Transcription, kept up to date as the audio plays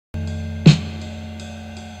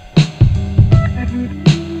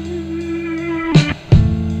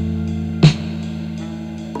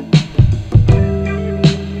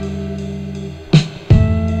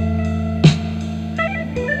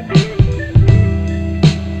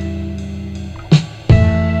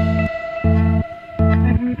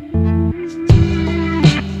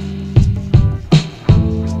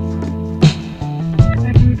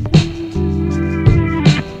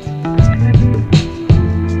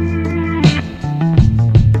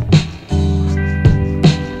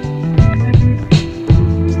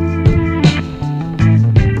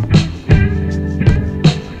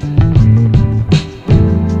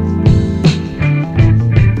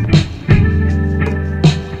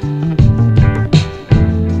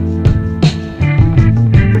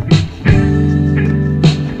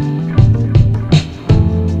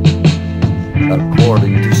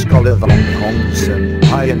According to scholar Van Hongsen,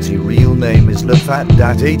 Hyen's real name is Le Fat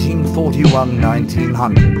Dat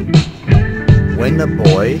 1841-1900. When a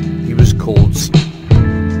boy, he was called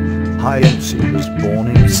Hyen was born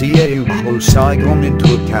in Cao, Saigon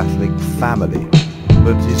into a Catholic family,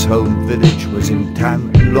 but his home village was in Tan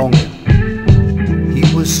Long. He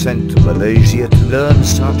was sent to Malaysia to learn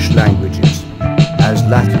such languages as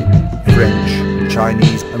Latin, French,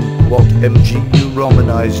 Chinese and what MGU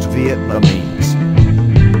Romanized Vietnamese.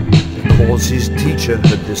 Because his teacher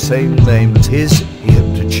had the same name as his, he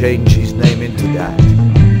had to change his name into that.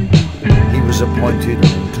 He was appointed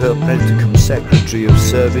an interpreter cum secretary of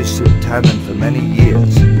service at Tannen for many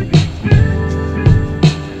years.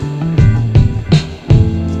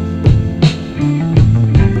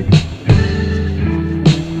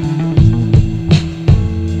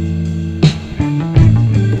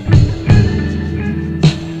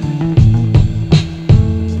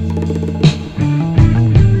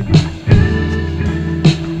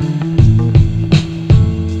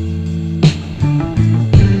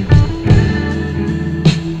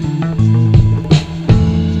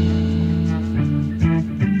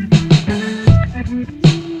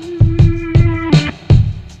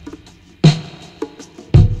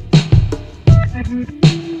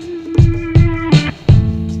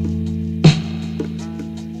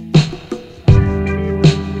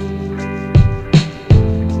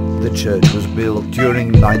 The church was built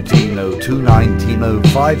during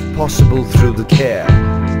 1902-1905, possible through the care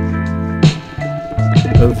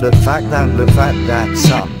of Le Fat Dat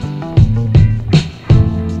son.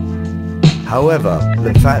 However,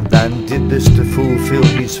 Le Fat Dan did this to fulfill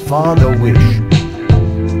his father's wish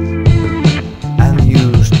and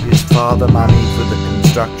used his father's money for the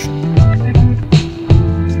construction.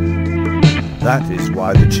 That is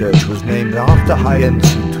why the church was named after Hyen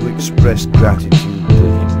to express gratitude to him.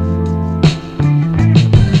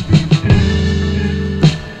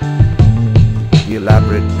 The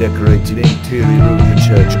elaborate decorated interior of the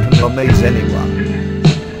church can amaze anyone.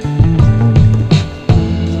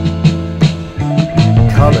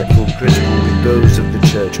 Colorful crystal windows of the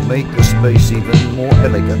church make the space even more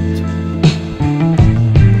elegant.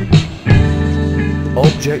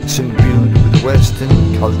 Objects imbued with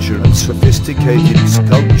Western culture and sophisticated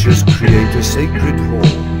sculptures create a sacred hall.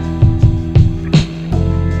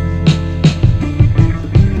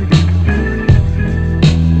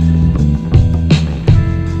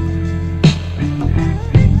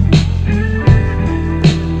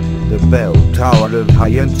 The bell tower of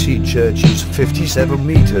Hyen Church is 57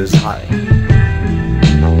 meters high.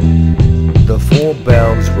 The 4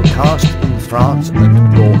 bells were cast in France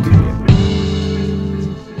and brought here.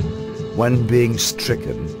 When being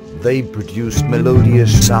stricken, they produce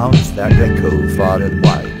melodious sounds that echo far and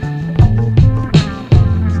wide.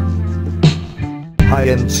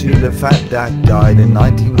 Hyen Le Fat Dat died in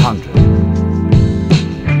 1900.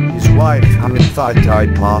 His wife Hyen Thai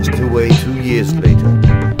passed away 2 years later.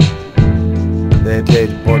 Their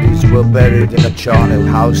dead bodies were buried in a charnel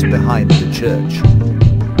house behind the church.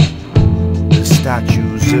 The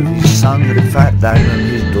statues of his son Le Fat Dan and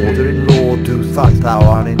his daughter-in-law Du Thai Thao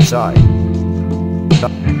are inside.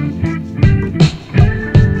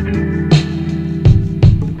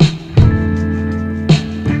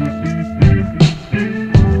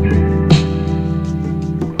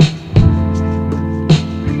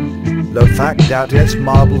 Le Fat Dat's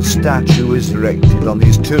marble statue is erected on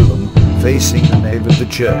his tomb, facing the nave of the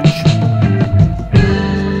church.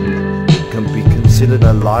 It can be considered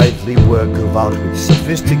a lively work of art with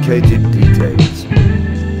sophisticated details.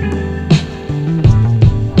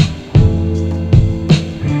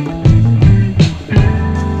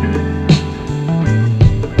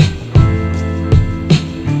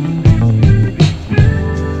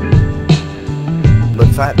 Le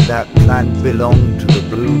Fat Dat clan belonged to the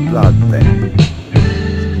Blue Blood then.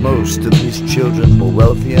 most of his children were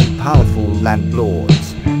wealthy and powerful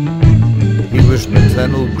landlords. He was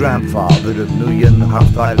maternal grandfather of Nguyen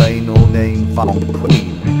Hafthailain or Name Phong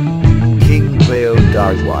Queen, King Bao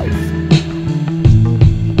Dai wife.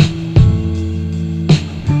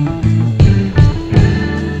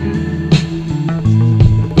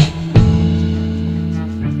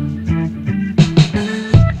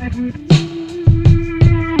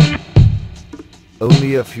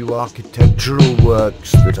 Only a few architectural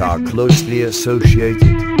works that are closely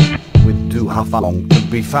associated with Du Hafalong can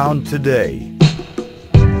be found today.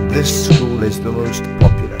 This school is the most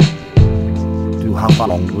popular. Du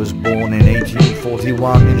Hafalong was born in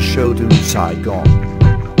 1841 in Shodu, Saigon.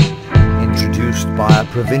 Introduced by a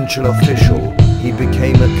provincial official, he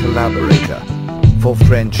became a collaborator for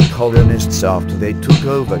French colonists after they took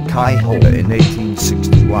over Kaihoa in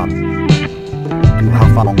 1861. Du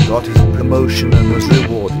Hafalong got his promotion and was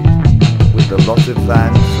rewarded with a lot of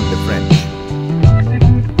land from the French.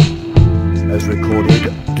 As recorded,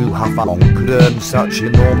 Du Hafalong could earn such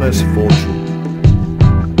enormous fortune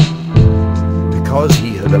because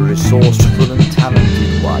he had a resourceful and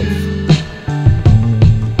talented wife.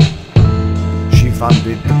 She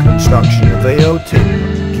funded the construction of Aotin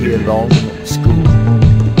Geelong School,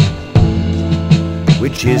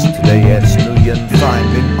 which is today's Nguyen Phai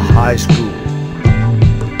Minh High School.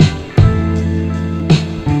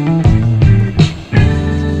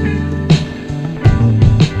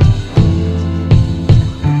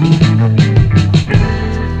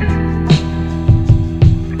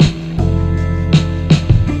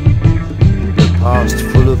 Past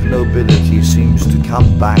full of nobility seems to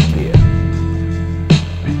come back here.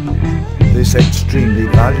 This extremely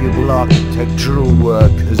valuable architectural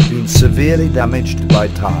work has been severely damaged by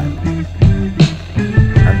time,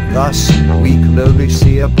 and thus we can only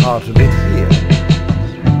see a part of it here.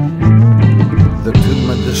 The tomb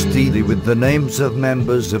and the stele with the names of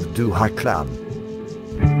members of Du Ha clan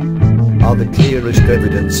are the clearest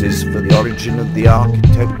evidences for the origin of the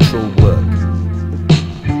architectural work.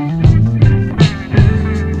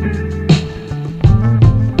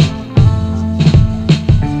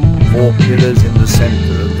 Four pillars in the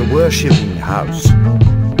center of the worshipping house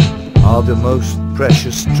are the most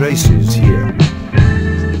precious traces here.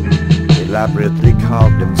 Elaborately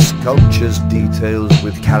carved in sculptures, details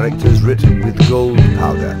with characters written with gold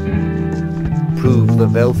powder prove the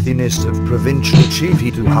wealthiness of provincial chief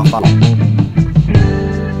Du Hafalong.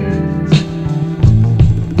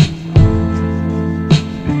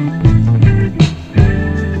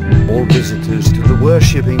 All visitors to the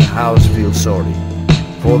worshipping house feel sorry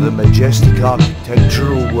for the majestic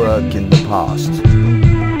architectural work in the past,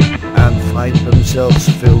 and find themselves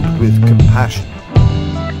filled with compassion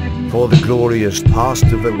for the glorious past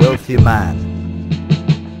of a wealthy man.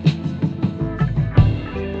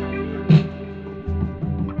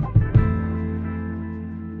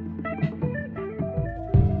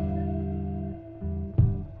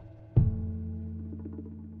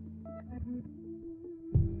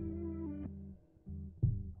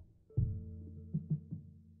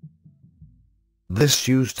 This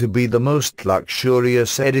used to be the most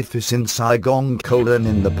luxurious edifice in Saigon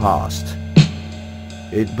in the past.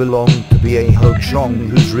 It belonged to Ba Ho Chong,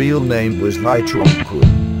 whose real name was Lai Chuan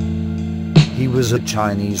Kun. He was a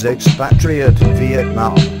Chinese expatriate in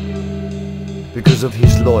Vietnam. Because of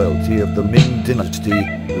his loyalty of the Ming dynasty,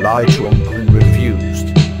 Lai Chuan Kun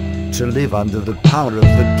refused to live under the power of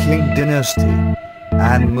the Qing dynasty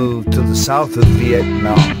and moved to the south of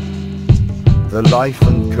Vietnam. The life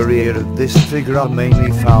and career of this figure are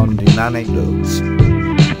mainly found in anecdotes.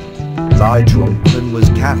 Lai Chuan Kun was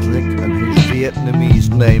Catholic and his Vietnamese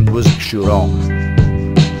name was Xuron.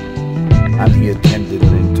 And he attended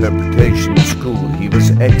an interpretation school. He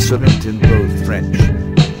was excellent in both French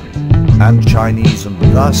and Chinese and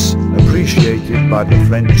thus appreciated by the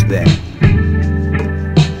French then.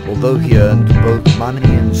 Although he earned both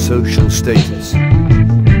money and social status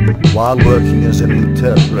while working as an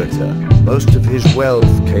interpreter, most of his wealth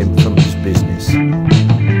came from his business.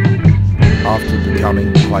 After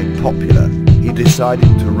becoming quite popular, he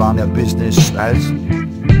decided to run a business as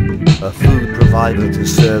a food provider to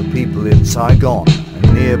serve people in Saigon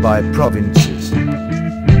and nearby provinces.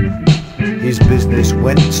 His business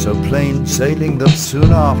went so plain sailing that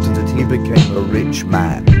soon after that he became a rich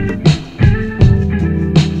man.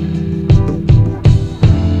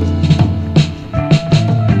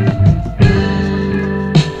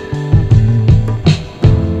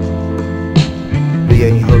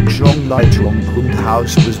 Lai Chuan Kun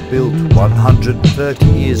House was built 130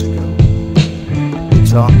 years ago.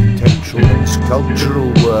 Its architectural and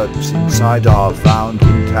sculptural works inside are found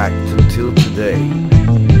intact until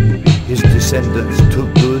today. his descendants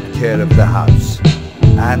took good care of the house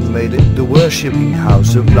and made it the worshipping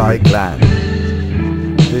house of Saigon.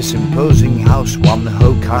 This imposing house won the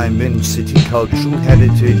Ho Chi Minh City Cultural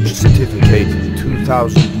Heritage Certificate in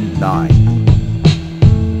 2009.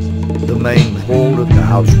 The main hall of the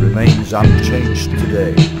house remains unchanged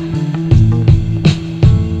today.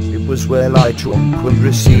 It was where Lai Chuan Kun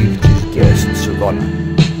received his guests of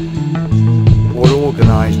honor or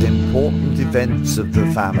organized important events of the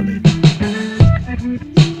family.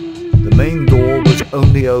 The main door was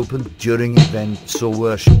only opened during events or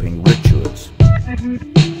worshipping rituals.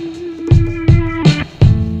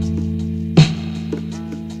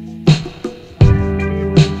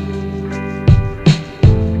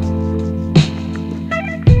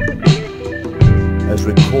 As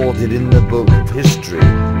recorded in the book of history,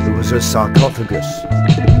 there was a sarcophagus,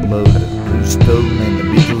 made of blue stone in the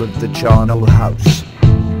middle of the charnel house,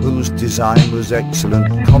 whose design was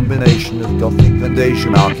excellent combination of Gothic and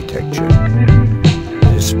Asian architecture.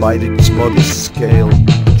 Despite its modest scale,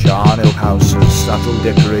 the charnel house has subtle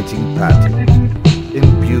decorating patterns,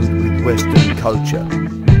 imbued with Western culture.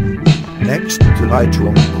 Next to Lai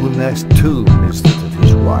Chuan Kun's tomb is that of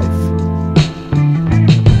his wife.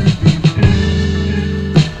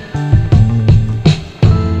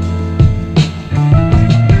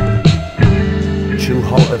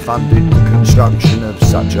 Hoa funded the construction of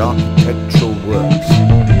such architectural works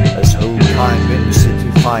as Ho Chi Minh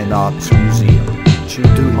City Fine Arts Museum,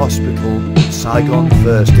 Chudu Hospital, Saigon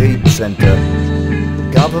First Aid Center,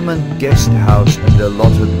 Government Guest House and a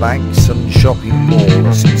lot of banks and shopping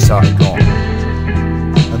malls in Saigon.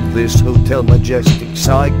 And this Hotel Majestic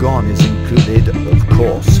Saigon is included, of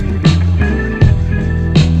course.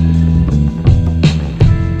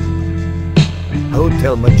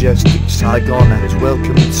 Hotel Majestic Saigon has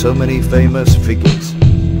welcomed so many famous figures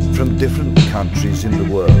from different countries in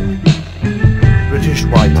the world. British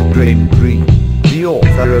White Grain Green, the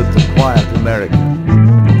author of The Quiet America,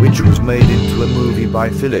 which was made into a movie by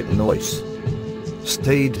Philip Noyce,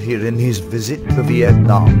 stayed here in his visit to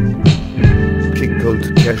Vietnam.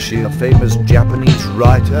 Kinko Takeshi, a famous Japanese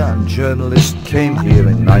writer and journalist, came here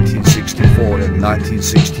in 1964 and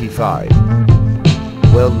 1965.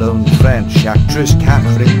 Well-known French actress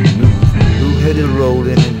Catherine Deneuve, who had a role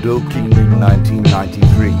in Indochine in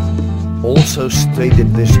 1993, also stayed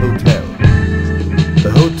in this hotel.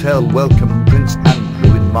 The hotel welcomed Prince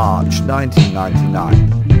Andrew in March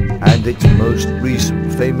 1999, and its most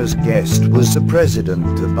recent famous guest was the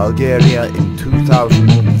President of Bulgaria in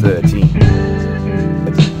 2013.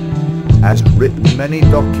 As written in many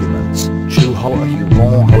documents, Chu Hoa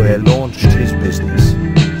Huon Hoa launched his business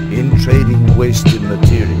in trading wasted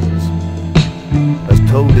materials. As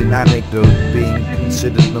told in anecdote being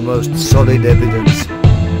considered the most solid evidence,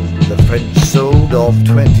 the French sold off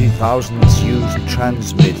 20,000 used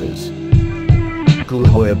transmitters. Chu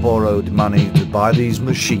Hoa borrowed money to buy these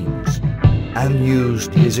machines and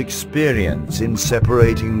used his experience in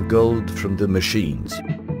separating gold from the machines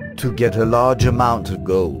to get a large amount of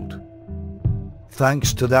gold.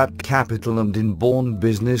 Thanks to that capital and inborn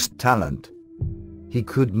business talent, he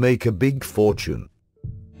could make a big fortune.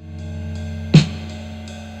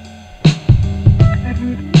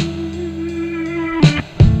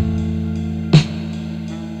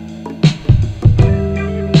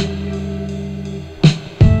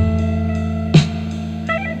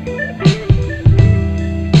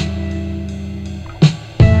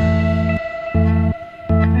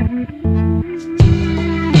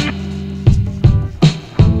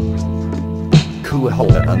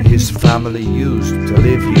 Hoa and his family used to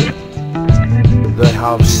live here. The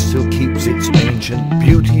house still keeps its ancient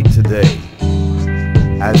beauty today.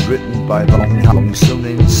 As written by Bong Hong Sun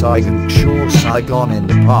in Saigon, Saigon in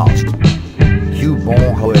the past,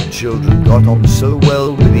 Huon Hoa children got on so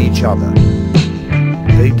well with each other.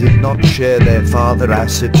 They did not share their father's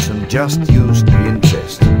assets and just used the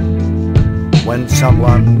incest. When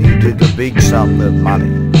someone needed a big sum of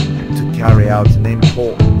money to carry out an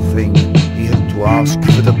important thing, he had to ask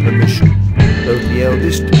for the permission of the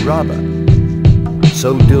eldest brother.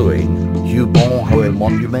 So doing, Huon Hoa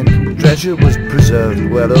monumental treasure was preserved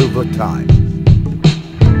well over time.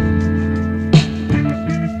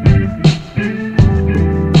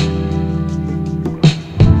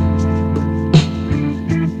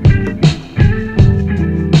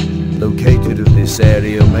 Located in this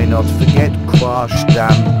area may not forget Quash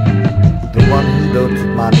Dam, the one who donated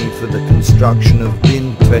money for the construction of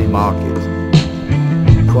Bin Tay Market.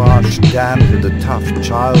 Quash Dam had a tough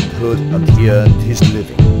childhood and he earned his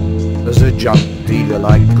living as a junk dealer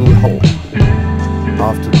like Chu Hoa.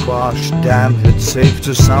 After Quash Dam had saved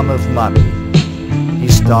a sum of money, He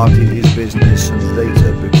started his business and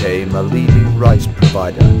later became a leading rice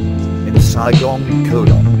provider in Saigon,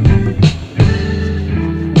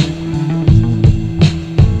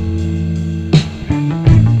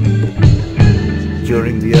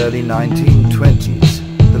 During the early 1920s,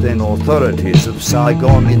 the then authorities of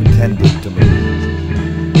Saigon intended to move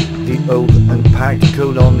the old and packed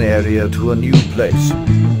area to a new place.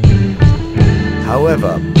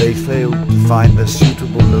 However, they failed to find a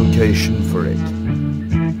suitable location for it.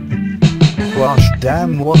 Quash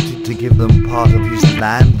Dam wanted to give them part of his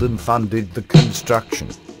land and funded the construction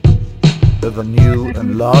of a new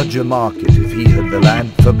and larger market if he had the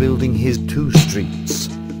land for building his 2 streets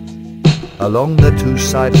along the 2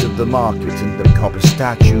 sides of the market and the copper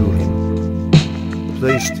statue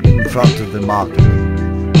placed in front of the market.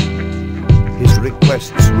 His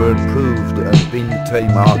requests were approved and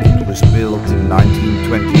Bintay Market was built in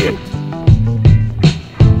 1928.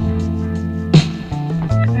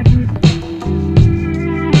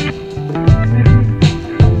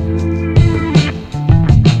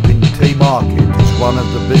 Bintay Market is one of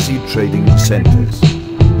the busy trading centers,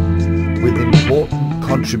 with important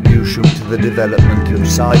contribution to the development of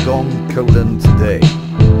Saigon, today.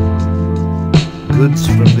 Goods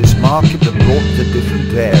from this market are brought to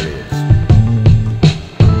different areas.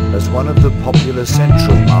 As one of the popular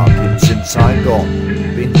central markets in Saigon,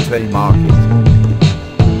 Bintay Market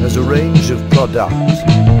has a range of products.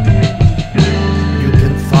 You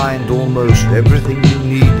can find almost everything you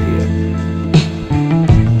need here.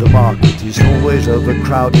 The market is always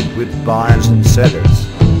overcrowded with buyers and sellers.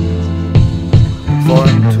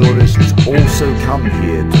 Foreign tourists also come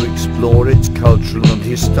here to explore its cultural and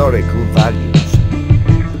historical values.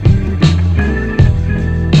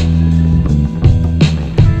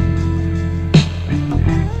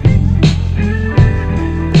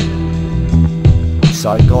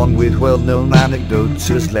 Saigon with well-known anecdotes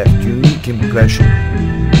has left unique impression,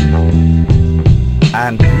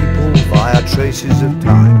 and people via traces of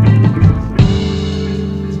time.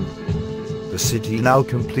 The city now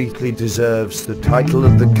completely deserves the title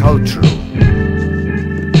of the cultural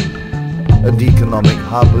and economic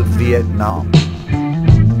hub of Vietnam.